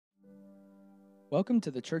Welcome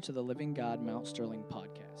to the Church of the Living God Mount Sterling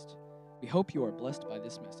podcast. We hope you are blessed by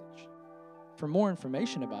this message. For more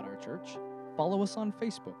information about our church, follow us on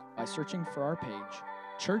Facebook by searching for our page,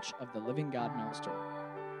 Church of the Living God Mount Sterling.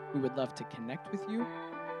 We would love to connect with you,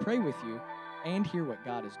 pray with you, and hear what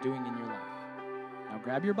God is doing in your life. Now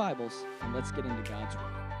grab your Bibles and let's get into God's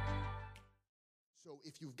Word. So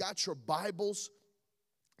if you've got your Bibles,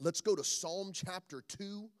 let's go to Psalm chapter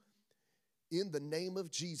 2. In the name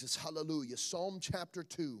of Jesus, hallelujah. Psalm chapter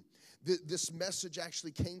 2. This message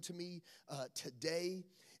actually came to me today,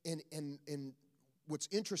 and what's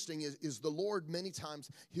interesting is the Lord many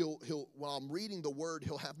times, he'll while I'm reading the Word,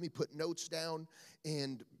 He'll have me put notes down,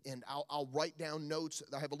 and I'll write down notes.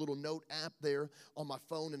 I have a little note app there on my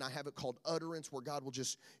phone, and I have it called Utterance, where God will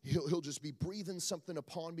He'll just be breathing something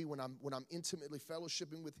upon me when I'm intimately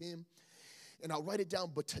fellowshipping with Him, and I'll write it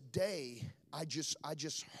down. But today, I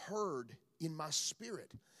just heard in my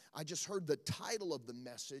spirit, I just heard the title of the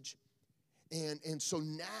message, and so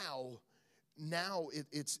now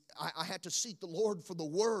I had to seek the Lord for the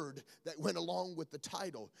word that went along with the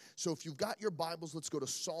title. So if you've got your Bibles, let's go to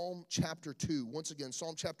Psalm chapter 2. Once again,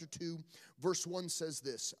 Psalm chapter 2, verse 1 says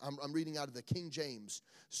this. I'm reading out of the King James.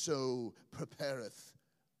 So prepareth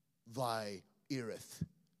thy eareth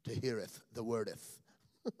to heareth the wordeth.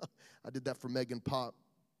 I did that for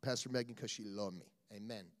Pastor Megan, because she loved me.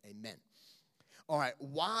 Amen. Amen. All right,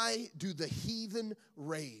 why do the heathen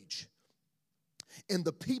rage and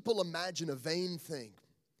the people imagine a vain thing?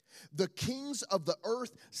 The kings of the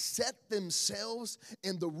earth set themselves,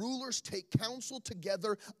 and the rulers take counsel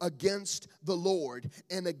together against the Lord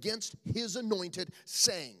and against His anointed,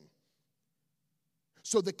 saying.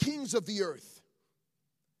 So the kings of the earth,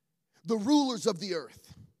 the rulers of the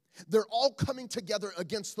earth, they're all coming together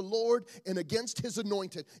against the Lord and against His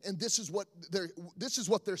anointed. And this is what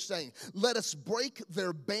they're saying. Let us break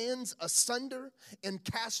their bands asunder and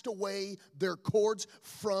cast away their cords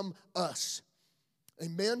from us.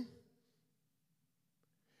 Amen.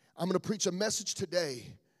 I'm going to preach a message today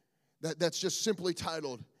that's just simply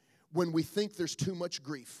titled, When We Think There's Too Much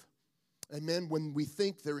Grief. Amen. When we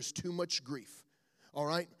think there is too much grief. All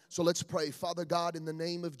right. So let's pray. Father God, in the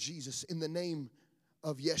name of Jesus, in the name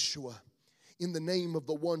of Yeshua, in the name of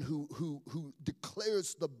the one who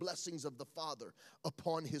declares the blessings of the Father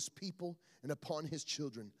upon His people and upon His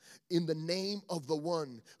children, in the name of the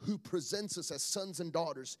one who presents us as sons and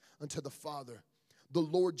daughters unto the Father, the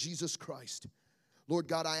Lord Jesus Christ. Lord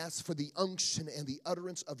God, I ask for the unction and the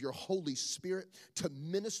utterance of your Holy Spirit to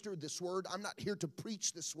minister this word. I'm not here to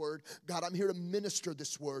preach this word. God, I'm here to minister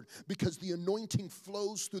this word, because the anointing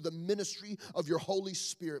flows through the ministry of your Holy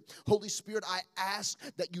Spirit. Holy Spirit, I ask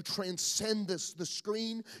that you transcend the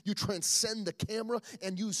screen, you transcend the camera,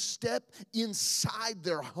 and you step inside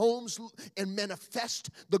their homes and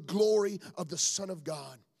manifest the glory of the Son of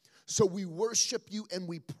God. So we worship you and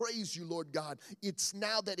we praise you, Lord God. It's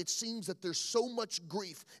now that it seems that there's so much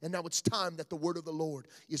grief, and now it's time that the word of the Lord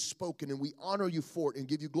is spoken, and we honor you for it and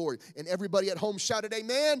give you glory. And everybody at home shouted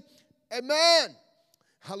amen. Amen.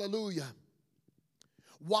 Hallelujah.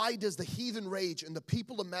 Why does the heathen rage and the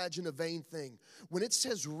people imagine a vain thing? When it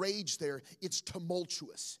says rage there, it's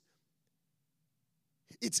tumultuous.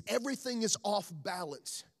 It's everything is off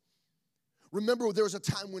balance. Remember, there was a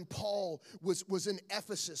time when Paul was in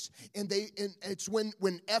Ephesus, and it's when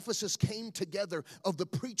Ephesus came together of the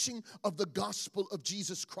preaching of the gospel of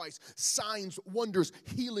Jesus Christ. Signs, wonders,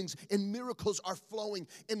 healings, and miracles are flowing.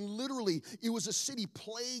 And literally, it was a city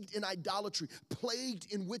plagued in idolatry,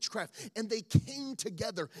 plagued in witchcraft. And they came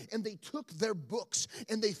together, and they took their books,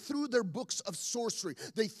 and they threw their books of sorcery.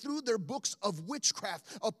 They threw their books of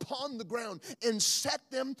witchcraft upon the ground and set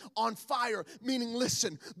them on fire. Meaning,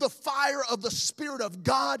 listen, the fire of the Spirit of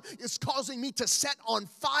God is causing me to set on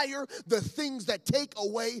fire the things that take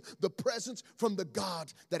away the presence from the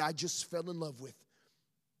God that I just fell in love with.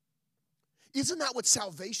 Isn't that what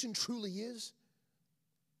salvation truly is?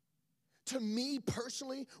 To me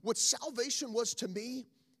personally, what salvation was to me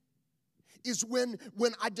is when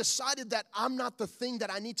I decided that I'm not the thing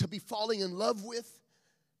that I need to be falling in love with,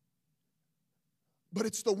 but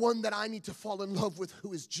it's the one that I need to fall in love with,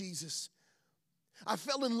 who is Jesus. I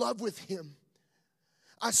fell in love with Him.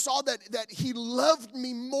 I saw that He loved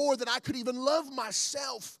me more than I could even love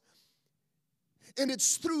myself. And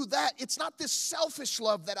it's through that, it's not this selfish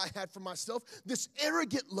love that I had for myself, this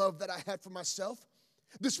arrogant love that I had for myself,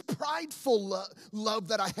 this prideful love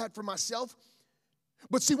that I had for myself.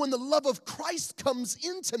 But see, when the love of Christ comes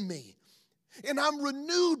into me, and I'm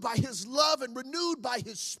renewed by His love and renewed by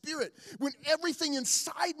His Spirit, when everything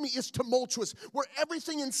inside me is tumultuous, where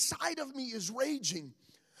everything inside of me is raging,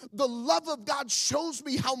 The love of God shows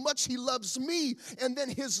me how much he loves me, and then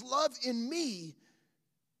his love in me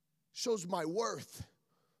shows my worth.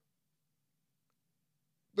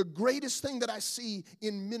 The greatest thing that I see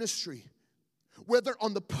in ministry, whether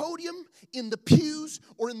on the podium, in the pews,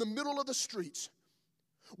 or in the middle of the streets,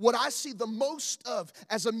 what I see the most of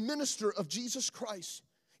as a minister of Jesus Christ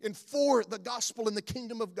and for the gospel and the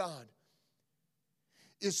kingdom of God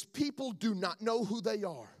is people do not know who they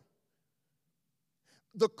are.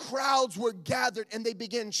 The crowds were gathered and they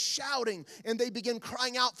began shouting and they began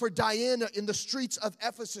crying out for Diana in the streets of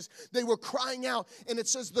Ephesus. They were crying out, and it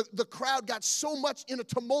says the crowd got so much in a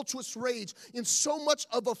tumultuous rage, in so much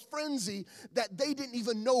of a frenzy, that they didn't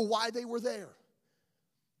even know why they were there.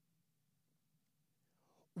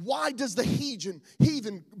 Why does the heathen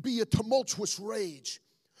be a tumultuous rage?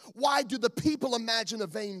 Why do the people imagine a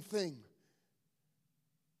vain thing?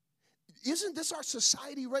 Isn't this our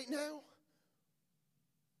society right now?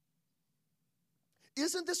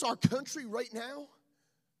 Isn't this our country right now?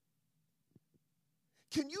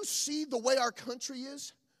 Can you see the way our country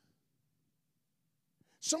is?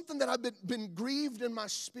 Something that I've been grieved in my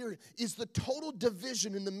spirit is the total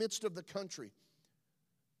division in the midst of the country.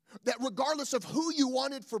 That regardless of who you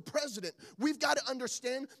wanted for president, we've got to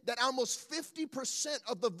understand that almost 50%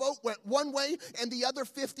 of the vote went one way and the other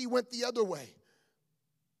 50 went the other way.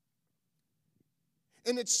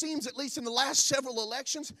 And it seems, at least in the last several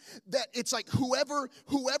elections, that it's like whoever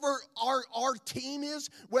our team is,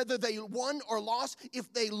 whether they won or lost,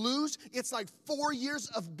 if they lose, it's like 4 years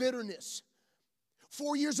of bitterness,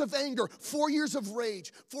 4 years of anger, 4 years of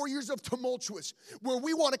rage, 4 years of tumultuous, where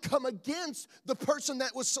we want to come against the person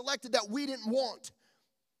that was selected that we didn't want.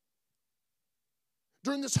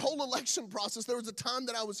 During this whole election process, there was a time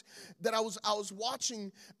that I was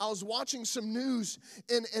watching some news,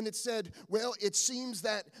 and it said, well, it seems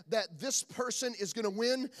that this person is going to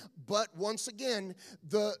win, but once again,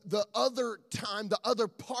 the other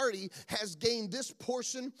party has gained this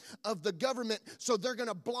portion of the government, so they're going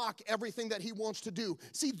to block everything that he wants to do.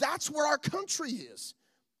 See, that's where our country is,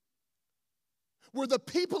 where the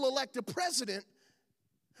people elect a president,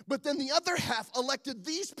 but then the other half elected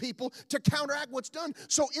these people to counteract what's done.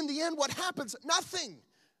 So in the end, what happens? Nothing.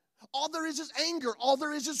 All there is anger. All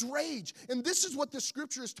there is rage. And this is what the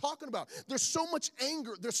scripture is talking about. There's so much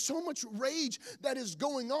anger. There's so much rage that is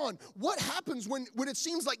going on. What happens when it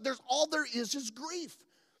seems like all there is grief?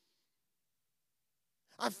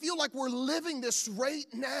 I feel like we're living this right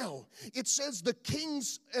now. It says the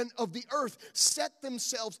kings of the earth set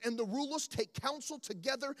themselves, and the rulers take counsel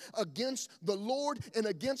together against the Lord and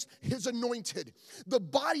against his anointed. The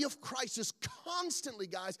body of Christ is constantly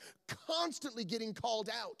getting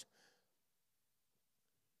called out.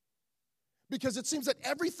 Because it seems that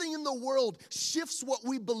everything in the world shifts what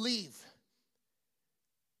we believe.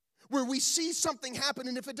 Where we see something happen,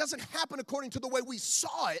 and if it doesn't happen according to the way we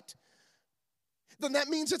saw it, then that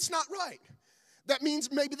means it's not right. That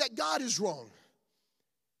means maybe that God is wrong.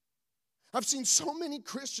 I've seen so many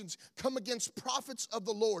Christians come against prophets of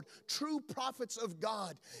the Lord, true prophets of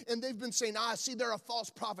God, and they've been saying, see, they're a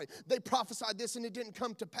false prophet. They prophesied this and it didn't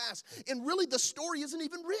come to pass. And really the story isn't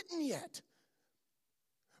even written yet.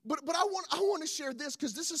 But I want to share this,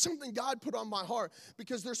 because this is something God put on my heart,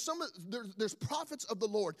 because there's prophets of the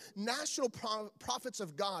Lord, national prophets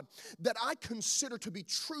of God, that I consider to be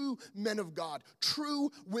true men of God, true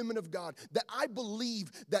women of God, that I believe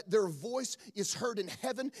that their voice is heard in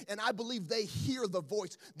heaven, and I believe they hear the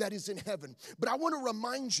voice that is in heaven. But I want to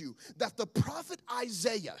remind you that the prophet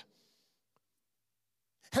Isaiah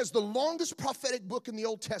has the longest prophetic book in the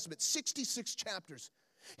Old Testament, 66 chapters.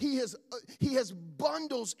 He has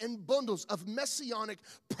bundles and bundles of messianic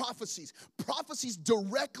prophecies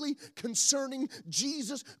directly concerning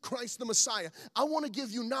Jesus Christ the Messiah. I want to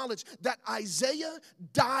give you knowledge that Isaiah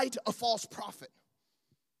died a false prophet.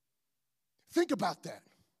 Think about that.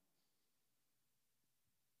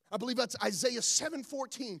 I believe that's Isaiah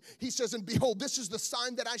 7:14. He says, and behold, this is the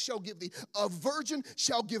sign that I shall give thee. A virgin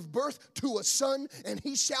shall give birth to a son, and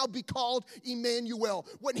he shall be called Emmanuel.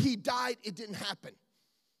 When he died, it didn't happen.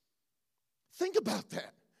 Think about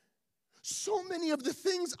that. So many of the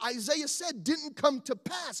things Isaiah said didn't come to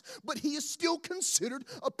pass, but he is still considered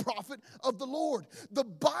a prophet of the Lord. The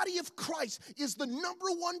body of Christ is the number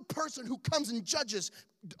one person who comes and judges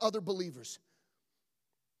other believers.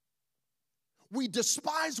 We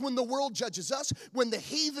despise when the world judges us, when the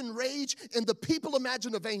heathen rage and the people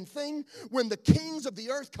imagine a vain thing, when the kings of the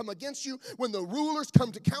earth come against you, when the rulers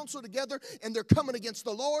come to counsel together and they're coming against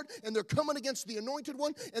the Lord and they're coming against the anointed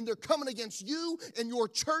one and they're coming against you and your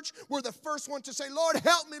church. We're the first one to say, Lord,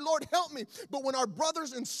 help me, Lord, help me. But when our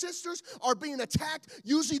brothers and sisters are being attacked,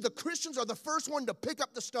 usually the Christians are the first one to pick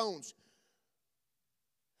up the stones.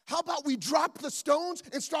 How about we drop the stones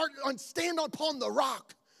and stand upon the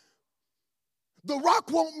rock? The rock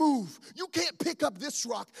won't move. You can't pick up this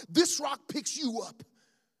rock. This rock picks you up.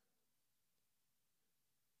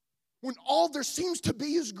 When all there seems to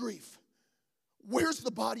be is grief, where's the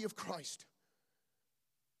body of Christ?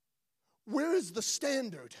 Where is the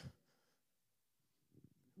standard?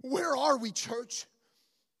 Where are we, church?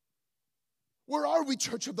 Where are we,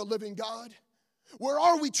 church of the living God? Where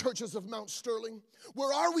are we, churches of Mount Sterling?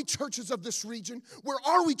 Where are we, churches of this region? Where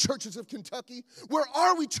are we, churches of Kentucky? Where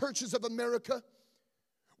are we, churches of America?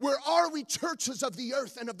 Where are we, churches of the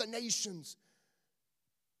earth and of the nations?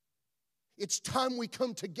 It's time we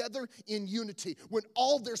come together in unity. When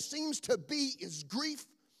all there seems to be is grief,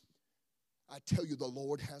 I tell you, the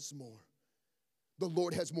Lord has more. The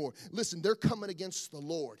Lord has more. Listen, they're coming against the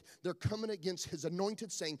Lord. They're coming against his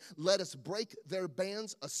anointed, saying, let us break their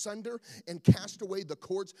bands asunder and cast away the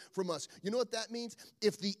cords from us. You know what that means?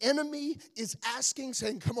 If the enemy is asking,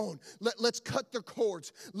 saying, come on, let's cut their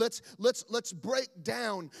cords. Let's break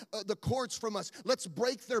down the cords from us. Let's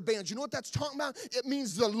break their bands. You know what that's talking about? It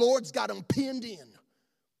means the Lord's got them pinned in.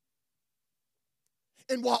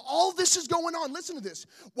 And while all this is going on, listen to this.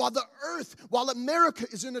 While America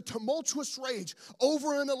is in a tumultuous rage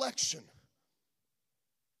over an election,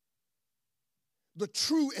 the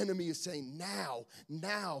true enemy is saying,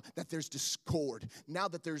 now that there's discord, now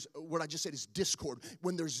that there's, what I just said is discord,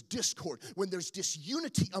 when there's discord, when there's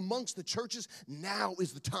disunity amongst the churches, now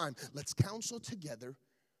is the time. Let's counsel together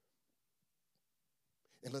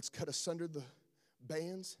and let's cut asunder the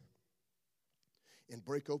bands and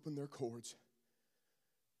break open their cords.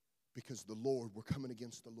 Because the Lord, we're coming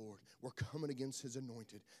against the Lord. We're coming against his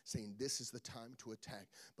anointed, saying this is the time to attack.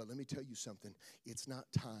 But let me tell you something. It's not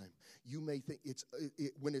time. You may think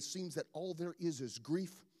when it seems that all there is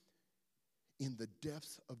grief, in the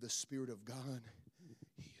depth of the Spirit of God,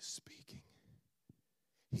 he is speaking.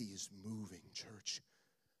 He is moving, church.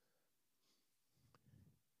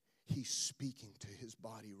 He's speaking to his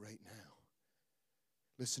body right now.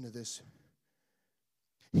 Listen to this.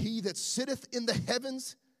 He that sitteth in the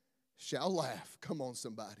heavens shall laugh. Come on,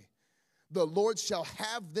 somebody. The Lord shall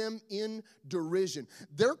have them in derision.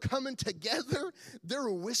 They're coming together. They're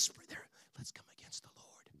whispering. Let's come against the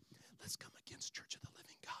Lord. Let's come against Church of the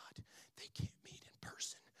Living God. They can't meet in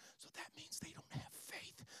person, so that means they don't have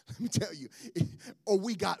faith. Let me tell you.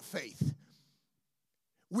 We got faith.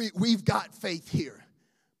 We've got faith here.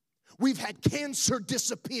 We've had cancer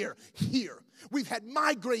disappear here. We've had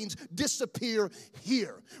migraines disappear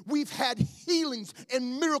here. We've had healings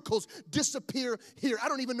and miracles disappear here. I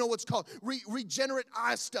don't even know what's called. Regenerate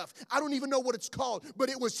eye stuff. I don't even know what it's called, but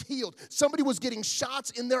it was healed. Somebody was getting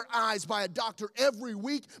shots in their eyes by a doctor every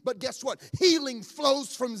week, but guess what? Healing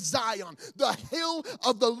flows from Zion, the hill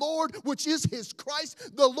of the Lord, which is his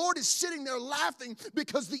Christ. The Lord is sitting there laughing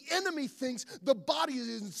because the enemy thinks the body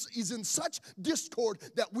is in such discord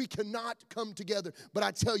that we cannot come together. But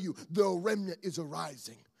I tell you, the remnant is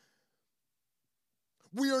arising.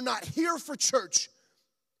 We are not here for church.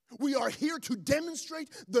 We are here to demonstrate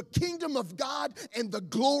the kingdom of God and the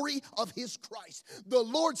glory of his Christ. The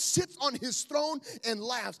Lord sits on his throne and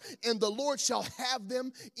laughs, and the Lord shall have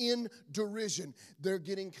them in derision. They're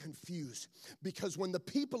getting confused because when the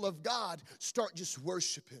people of God start just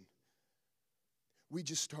worshiping, we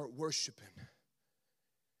just start worshiping.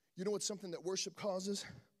 You know what's something that worship causes?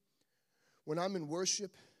 When I'm in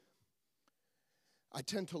worship, I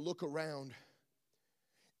tend to look around,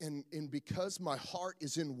 and because my heart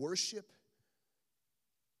is in worship,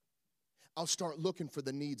 I'll start looking for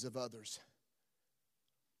the needs of others.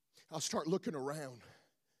 I'll start looking around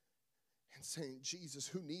and saying, Jesus,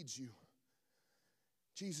 who needs you?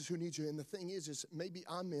 Jesus, who needs you? And the thing is maybe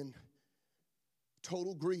I'm in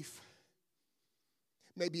total grief.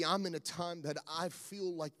 Maybe I'm in a time that I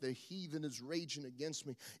feel like the heathen is raging against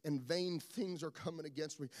me and vain things are coming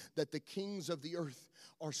against me, that the kings of the earth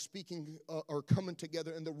are speaking, are coming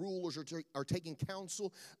together, and the rulers are taking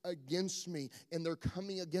counsel against me, and they're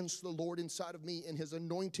coming against the Lord inside of me and his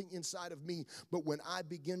anointing inside of me. But when I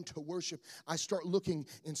begin to worship, I start looking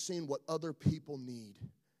and seeing what other people need.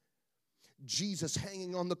 Jesus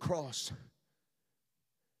hanging on the cross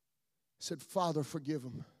said, Father, forgive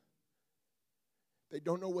them. They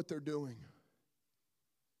don't know what they're doing.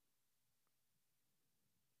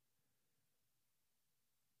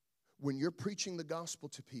 when you're preaching the gospel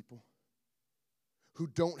to people who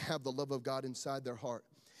don't have the love of God inside their heart,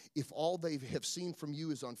 if all they have seen from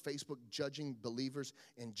you is on Facebook judging believers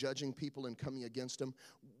and judging people and coming against them,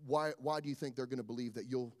 why do you think they're going to believe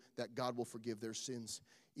that God will forgive their sins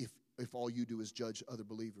if all you do is judge other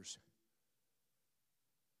believers?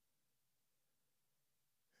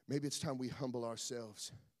 Maybe it's time we humble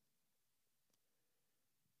ourselves.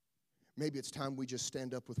 Maybe it's time we just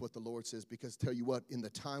stand up with what the Lord says, because tell you what, in the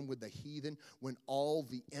time with the heathen, when all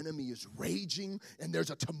the enemy is raging and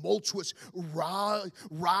there's a tumultuous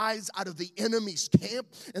rise out of the enemy's camp,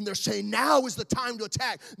 and they're saying, now is the time to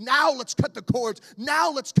attack. Now let's cut the cords.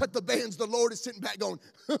 Now let's cut the bands. The Lord is sitting back going,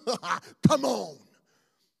 come on.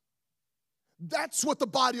 That's what the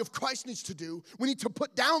body of Christ needs to do. We need to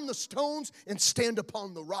put down the stones and stand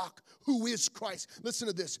upon the rock, who is Christ. Listen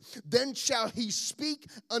to this. Then shall he speak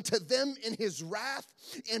unto them in his wrath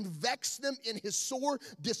and vex them in his sore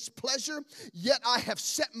displeasure. Yet I have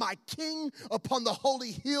set my king upon the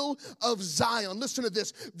holy hill of Zion. Listen to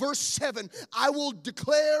this. Verse 7. I will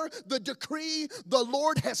declare the decree the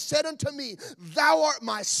Lord has said unto me. Thou art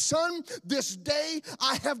my son. This day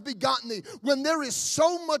I have begotten thee. When there is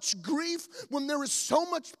so much grief, when there is so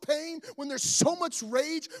much pain, when there's so much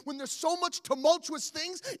rage, when there's so much tumultuous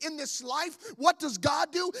things in this life, what does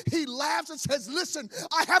God do? He laughs and says, listen,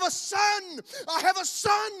 I have a son. I have a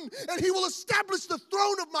son, and he will establish the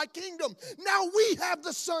throne of my kingdom. Now we have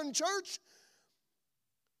the son, church.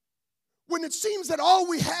 When it seems that all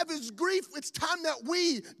we have is grief, it's time that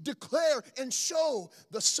we declare and show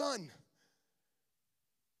the son.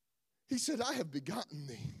 He said, I have begotten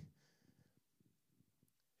thee.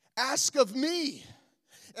 Ask of me,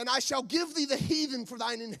 and I shall give thee the heathen for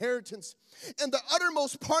thine inheritance, and the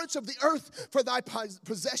uttermost parts of the earth for thy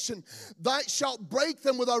possession. Thou shalt break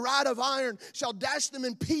them with a rod of iron, shalt dash them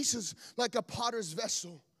in pieces like a potter's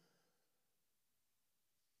vessel.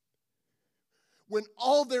 When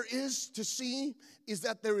all there is to see is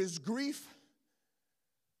that there is grief,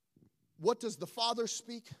 what does the Father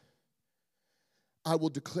speak? I will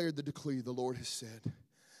declare the decree the Lord has said.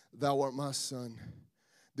 Thou art my son.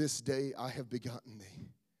 This day I have begotten thee.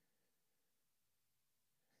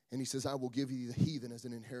 And he says, I will give you the heathen as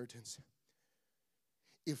an inheritance.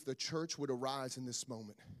 If the church would arise in this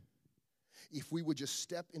moment, if we would just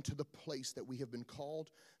step into the place that we have been called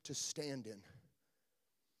to stand in,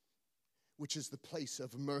 which is the place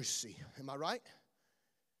of mercy. Am I right?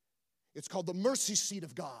 It's called the mercy seat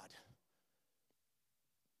of God.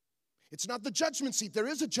 It's not the judgment seat. There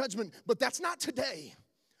is a judgment, but that's not today.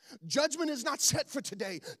 Judgment is not set for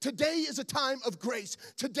today. Today is a time of grace.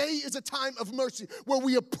 Today is a time of mercy where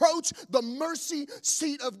we approach the mercy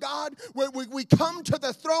seat of God, where we come to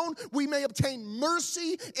the throne. We may obtain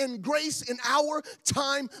mercy and grace in our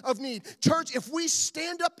time of need. Church, if we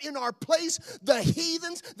stand up in our place, the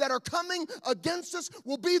heathens that are coming against us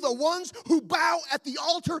will be the ones who bow at the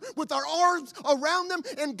altar with our arms around them,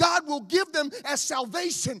 and God will give them as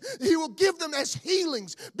salvation. He will give them as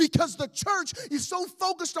healings, because the church is so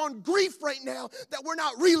focused on grief right now that we're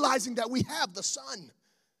not realizing that we have the Son.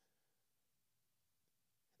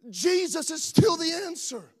 Jesus is still the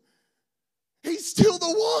answer. He's still the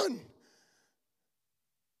one.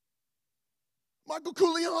 Michael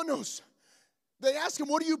Koulianos, they asked him,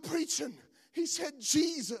 what are you preaching? He said,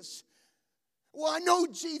 Jesus. Well, I know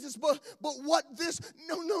Jesus, but what this?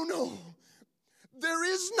 No.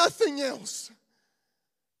 There is nothing else.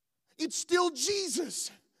 It's still Jesus.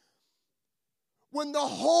 When the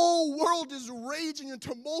whole world is raging and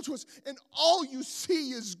tumultuous and all you see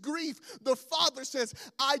is grief, the Father says,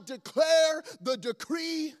 I declare the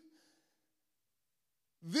decree.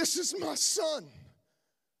 This is my Son,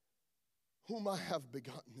 whom I have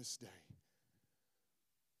begotten this day.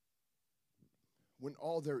 When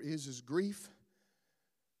all there is grief,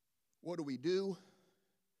 what do?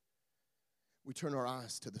 We turn our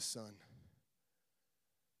eyes to the Son.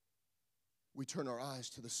 We turn our eyes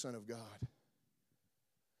to the Son of God.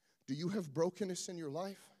 Do you have brokenness in your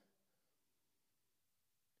life?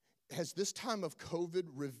 Has this time of COVID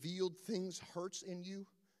revealed things, hurts in you?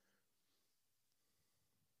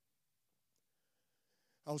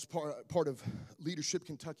 I was part of Leadership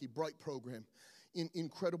Kentucky Bright program,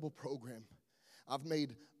 incredible program. I've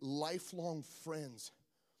made lifelong friends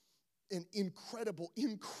and incredible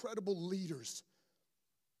leaders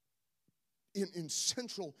in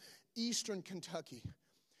central eastern Kentucky.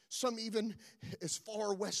 Some even as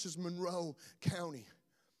far west as Monroe County.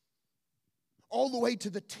 All the way to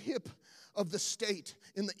the tip of the state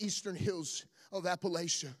in the eastern hills of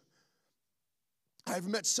Appalachia. I've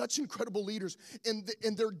met such incredible leaders, and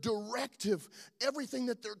their directive, everything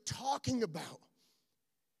that they're talking about,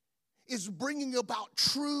 is bringing about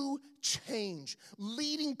true change,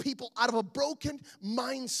 leading people out of a broken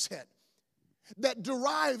mindset that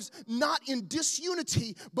derives not in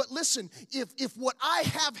disunity, but listen, if what I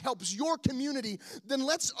have helps your community, then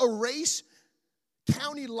let's erase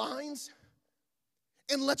county lines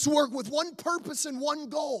and let's work with one purpose and one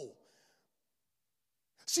goal.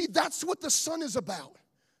 See, that's what the Son is about.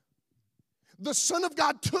 The Son of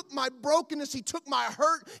God took my brokenness, He took my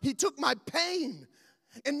hurt, He took my pain.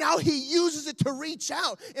 And now He uses it to reach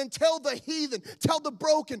out and tell the heathen, tell the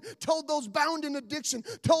broken, tell those bound in addiction,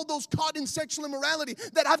 tell those caught in sexual immorality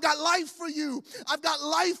that I've got life for you. I've got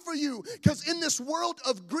life for you. Because in this world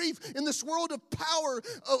of grief, in this world of power,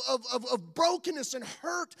 of brokenness and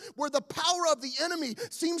hurt, where the power of the enemy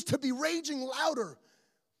seems to be raging louder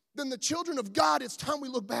than the children of God, it's time we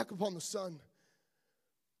look back upon the Son.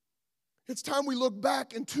 It's time we look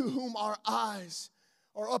back into whom our eyes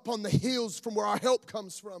are up on the hills from where our help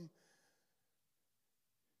comes from.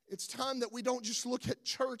 It's time that we don't just look at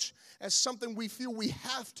church as something we feel we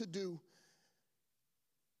have to do,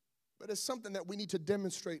 but as something that we need to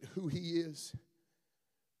demonstrate who He is.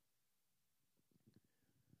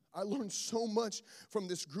 I learned so much from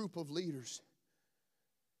this group of leaders,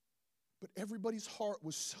 but everybody's heart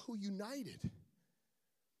was so united.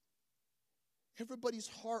 Everybody's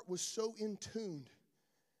heart was so in tune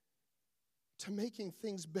to making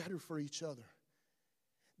things better for each other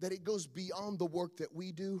that it goes beyond the work that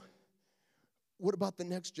we do. What about the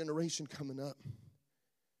next generation coming up?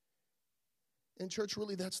 And church,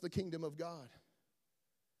 really, that's the kingdom of God.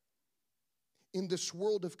 In this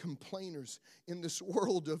world of complainers, in this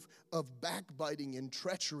world of backbiting and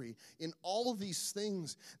treachery, in all these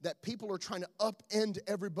things that people are trying to upend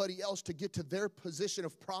everybody else to get to their position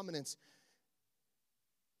of prominence,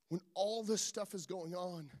 when all this stuff is going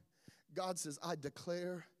on, God says, I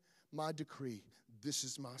declare my decree. This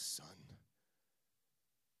is my Son,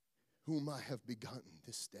 whom I have begotten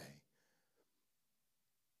this day.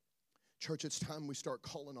 Church, it's time we start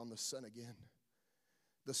calling on the Son again.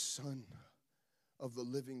 The Son of the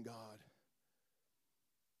living God.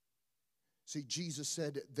 See, Jesus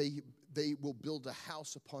said they will build a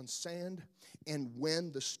house upon sand, and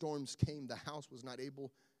when the storms came, the house was not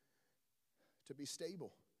able to be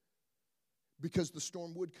stable because the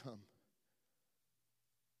storm would come.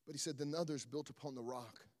 But He said, then others built upon the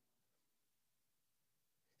rock.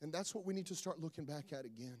 And that's what we need to start looking back at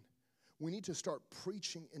again. We need to start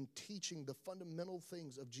preaching and teaching the fundamental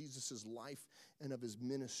things of Jesus' life and of His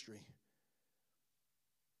ministry.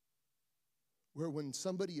 Where when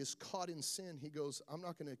somebody is caught in sin, He goes, I'm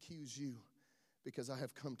not going to accuse you because I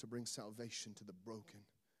have come to bring salvation to the broken.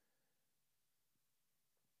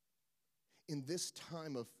 In this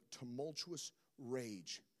time of tumultuous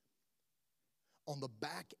rage, on the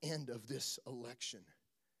back end of this election,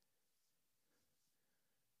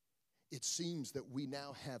 it seems that we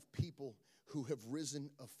now have people who have risen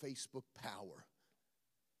of Facebook power.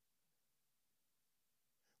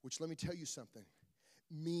 Which, let me tell you something,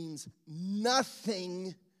 means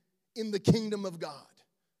nothing in the kingdom of God.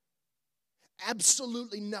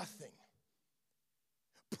 Absolutely nothing.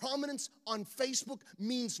 Prominence on Facebook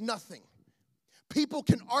means nothing. People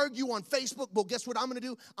can argue on Facebook, but guess what I'm going to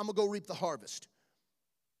do? I'm going to go reap the harvest.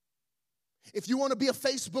 If you want to be a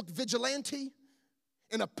Facebook vigilante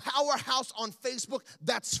in a powerhouse on Facebook,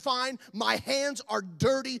 that's fine. My hands are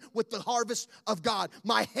dirty with the harvest of God.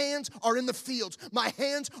 My hands are in the fields. My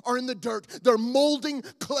hands are in the dirt. They're molding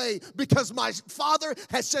clay because my Father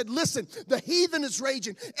has said, listen, the heathen is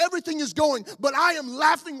raging. Everything is going, but I am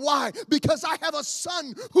laughing. Why? Because I have a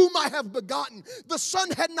Son whom I have begotten. The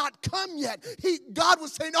Son had not come yet. God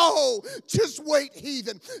was saying, oh, just wait,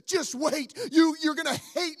 heathen. Just wait. You're going to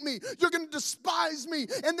hate me. You're going to despise me.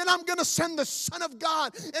 And then I'm going to send the Son of God.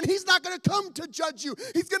 And He's not going to come to judge you.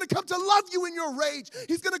 He's going to come to love you in your rage.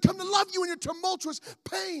 He's going to come to love you in your tumultuous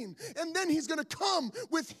pain. And then He's going to come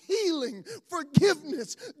with healing,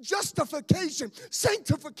 forgiveness, justification,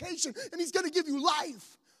 sanctification. And He's going to give you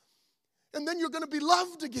life. And then you're going to be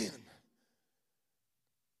loved again.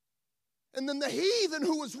 And then the heathen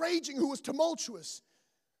who was raging, who was tumultuous,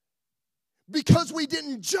 because we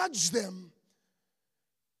didn't judge them,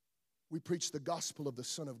 we preached the gospel of the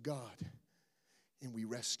Son of God. And we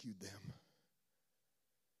rescued them.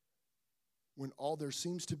 When all there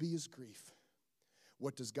seems to be is grief,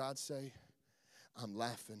 what does God say? I'm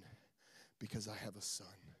laughing because I have a Son.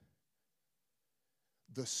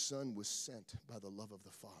 The Son was sent by the love of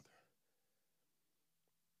the Father.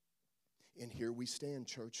 And here we stand,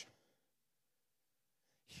 church.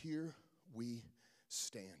 Here we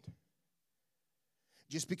stand.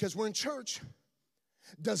 Just because we're in church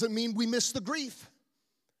doesn't mean we miss the grief.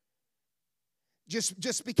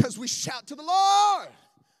 Just because we shout to the Lord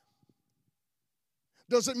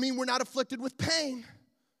doesn't mean we're not afflicted with pain.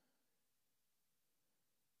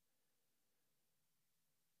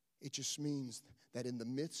 It just means that in the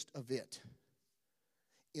midst of it,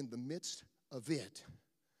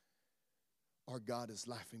 our God is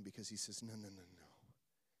laughing because he says, no.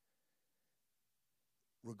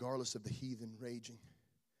 Regardless of the heathen raging,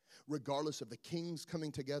 regardless of the kings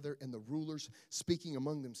coming together and the rulers speaking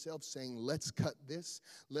among themselves saying, let's cut this,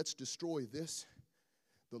 let's destroy this,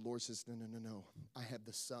 the Lord says, no, I have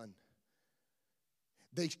the Son.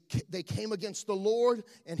 They came against the Lord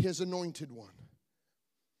and his anointed one.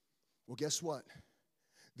 Well, guess what?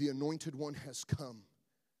 The anointed one has come,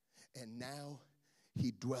 and now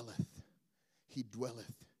he dwelleth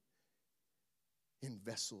in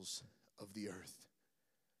vessels of the earth.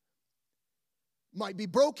 Might be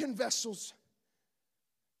broken vessels,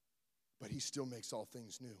 but he still makes all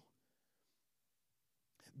things new.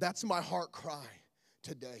 That's my heart cry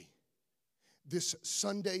today, this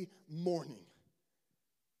Sunday morning.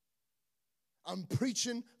 I'm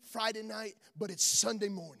preaching Friday night, but it's Sunday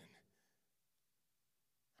morning.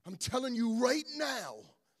 I'm telling you right now,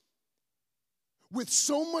 with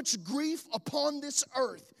so much grief upon this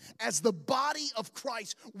earth, as the body of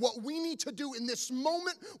Christ, what we need to do in this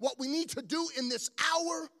moment, what we need to do in this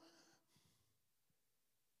hour,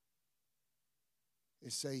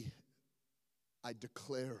 is say, I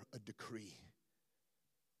declare a decree.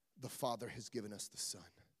 The Father has given us the Son.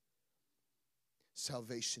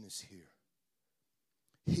 Salvation is here.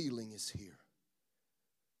 Healing is here.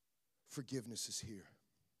 Forgiveness is here.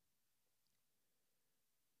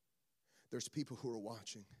 There's people who are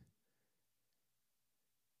watching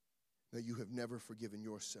that you have never forgiven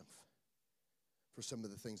yourself for some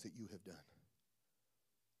of the things that you have done.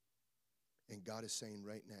 And God is saying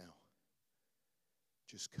right now,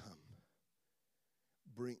 just come.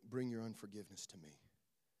 Bring your unforgiveness to me.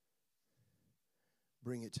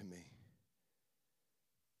 Bring it to me.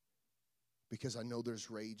 Because I know there's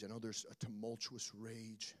rage. I know there's a tumultuous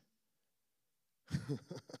rage.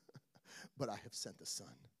 But I have sent the Son.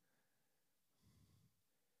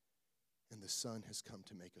 And the Son has come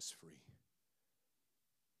to make us free.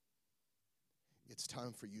 It's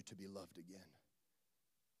time for you to be loved again.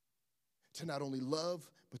 To not only love,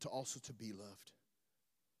 but to also to be loved.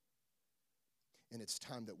 And it's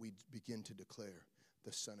time that we begin to declare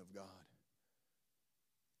the Son of God.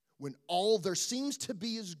 When all there seems to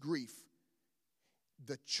be is grief,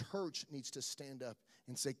 the church needs to stand up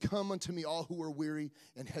and say, come unto me all who are weary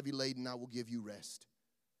and heavy laden, I will give you rest.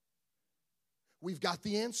 We've got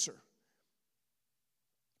the answer.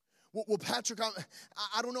 Well, Patrick,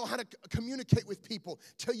 I don't know how to communicate with people.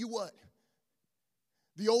 Tell you what,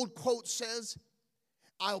 the old quote says,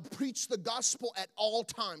 I'll preach the gospel at all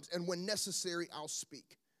times, and when necessary, I'll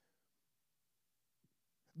speak.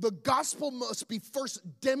 The gospel must be first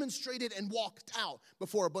demonstrated and walked out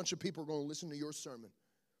before a bunch of people are going to listen to your sermon.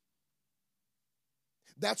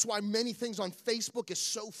 That's why many things on Facebook is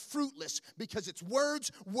so fruitless, because it's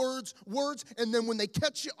words, and then when they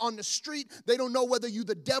catch you on the street, they don't know whether you're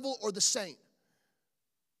the devil or the saint.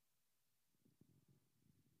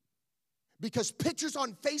 Because pictures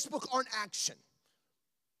on Facebook aren't action.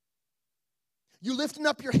 You lifting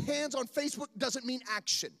up your hands on Facebook doesn't mean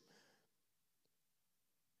action.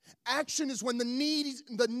 Action is when the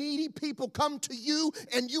needy people come to you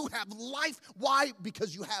and you have life. Why?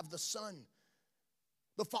 Because you have the Son.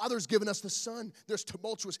 The Father's given us the Son. There's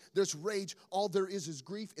tumultuous, there's rage. All there is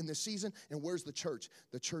grief in this season. And where's the church?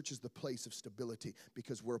 The church is the place of stability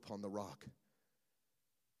because we're upon the rock.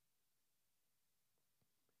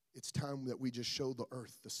 It's time that we just show the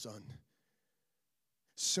earth the Son.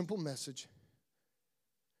 Simple message,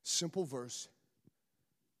 simple verse,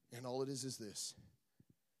 and all it is this.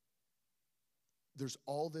 There's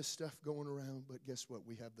all this stuff going around, but guess what?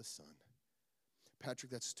 We have the Son.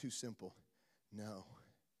 Patrick, that's too simple. No.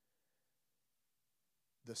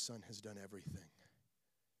 The Son has done everything.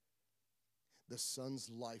 The Son's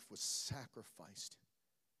life was sacrificed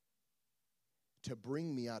to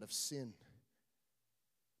bring me out of sin.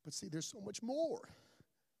 But see, there's so much more.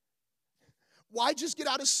 Why just get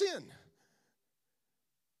out of sin?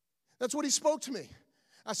 That's what he spoke to me.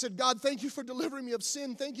 I said, God, thank you for delivering me of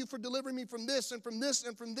sin. Thank you for delivering me from this and from this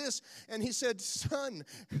and from this. And he said, son,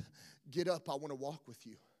 get up. I want to walk with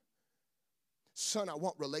you. Son, I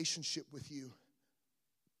want relationship with you.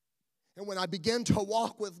 And when I began to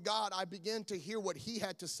walk with God, I began to hear what he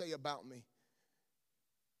had to say about me.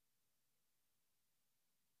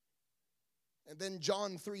 And then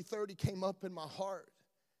John 3:30 came up in my heart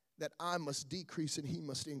that I must decrease and he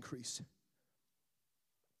must increase.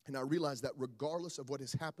 And I realize that regardless of what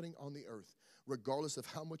is happening on the earth, regardless of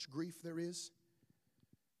how much grief there is,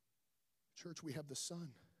 church, we have the Son.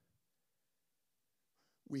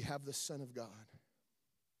 We have the Son of God.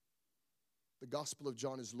 The Gospel of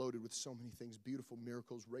John is loaded with so many things, beautiful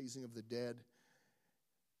miracles, raising of the dead,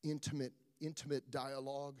 intimate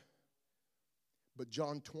dialogue. But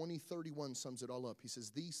John 20:31 sums it all up. He says,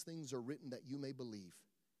 these things are written that you may believe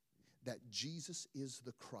that Jesus is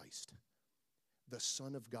the Christ, the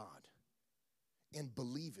Son of God, and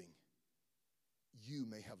believing you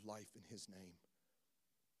may have life in his name.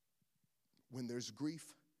 When there's grief,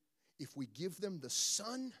 if we give them the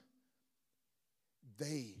Son,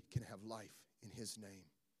 they can have life in his name.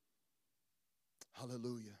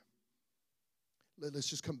 Hallelujah. Let's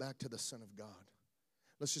just come back to the Son of God.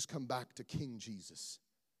 Let's just come back to King Jesus,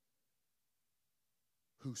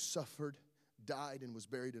 who suffered, died, and was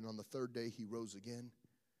buried, and on the third day he rose again,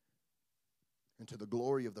 and to the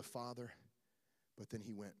glory of the Father. But then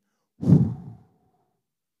he went, and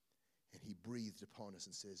he breathed upon us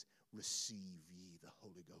and says, receive ye the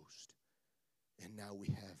Holy Ghost. And now we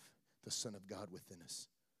have the Son of God within us.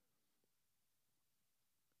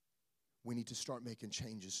 We need to start making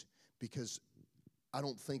changes, because I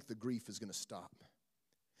don't think the grief is going to stop.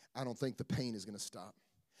 I don't think the pain is going to stop.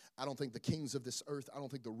 I don't think the kings of this earth, I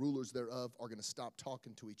don't think the rulers thereof are going to stop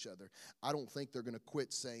talking to each other. I don't think they're going to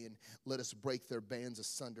quit saying, let us break their bands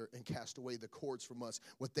asunder and cast away the cords from us.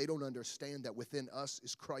 What they don't understand, that within us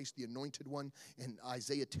is Christ, the anointed one. And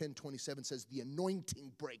Isaiah 10:27 says, the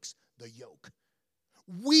anointing breaks the yoke.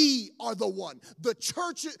 We are the one. The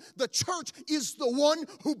church is the one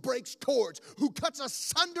who breaks cords, who cuts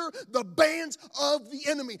asunder the bands of the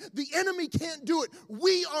enemy. The enemy can't do it.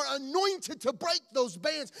 We are anointed to break those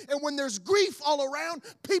bands. And when there's grief all around,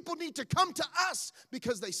 people need to come to us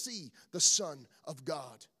because they see the Son of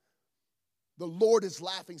God. The Lord is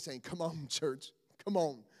laughing, saying, come on, church. Come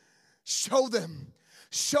on. Show them.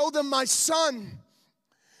 Show them my Son.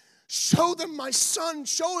 Show them my Son.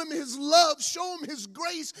 Show him his love. Show him his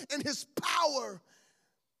grace and his power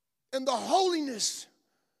and the holiness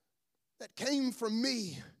that came from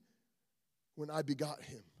me when I begot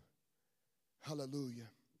him. Hallelujah.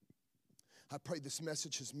 I pray this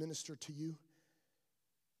message has ministered to you.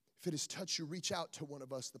 If it has touched you, reach out to one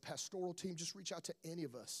of us, the pastoral team. Just reach out to any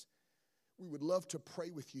of us. We would love to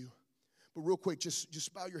pray with you. But real quick,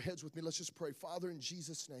 just bow your heads with me. Let's just pray. Father, in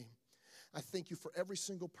Jesus' name, I thank you for every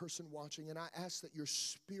single person watching, and I ask that your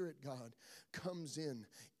Spirit, God, comes in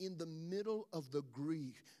the middle of the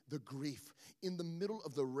grief, in the middle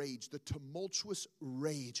of the rage, the tumultuous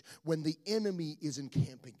rage, when the enemy is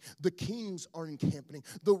encamping, the kings are encamping,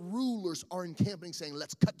 the rulers are encamping, saying,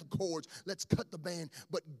 let's cut the cords, let's cut the band.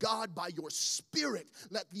 But God, by your Spirit,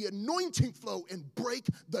 let the anointing flow and break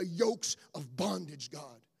the yokes of bondage,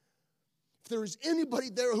 God. If there is anybody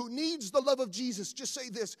there who needs the love of Jesus, just say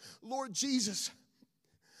this, Lord Jesus,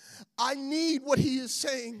 I need what he is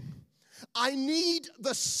saying. I need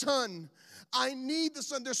the Son. I need the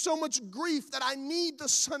Son. There's so much grief that I need the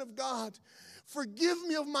Son of God. Forgive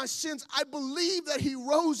me of my sins. I believe that he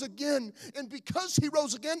rose again. And because he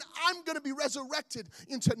rose again, I'm going to be resurrected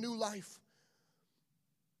into new life.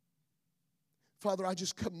 Father, I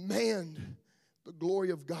just command the glory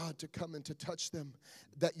of God to come and to touch them,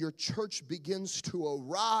 that your church begins to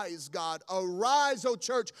arise, God. Arise, oh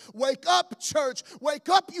church. Wake up, church. Wake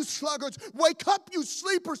up, you sluggards. Wake up, you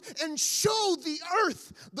sleepers, and show the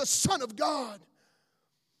earth the Son of God.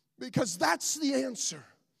 Because that's the answer,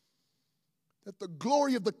 that the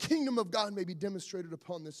glory of the kingdom of God may be demonstrated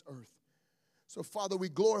upon this earth. So, Father, we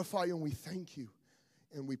glorify you and we thank you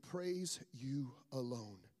and we praise you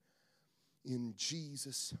alone. In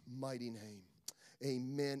Jesus' mighty name.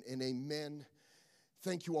 Amen and amen.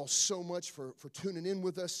 Thank you all so much for tuning in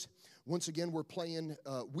with us. Once again, we're playing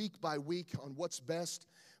week by week on what's best.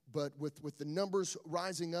 But with the numbers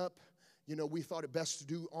rising up, we thought it best to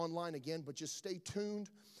do online again. But just stay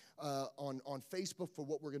tuned on Facebook for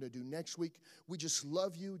what we're going to do next week. We just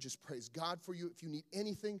love you. Just praise God for you. If you need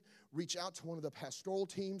anything, reach out to one of the pastoral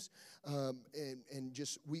teams. And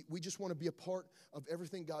we just want to be a part of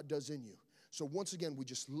everything God does in you. So once again, we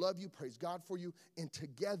just love you, praise God for you, and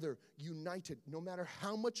together, united, no matter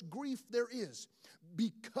how much grief there is,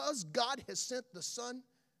 because God has sent the Son,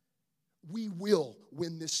 we will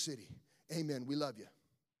win this city. Amen. We love you.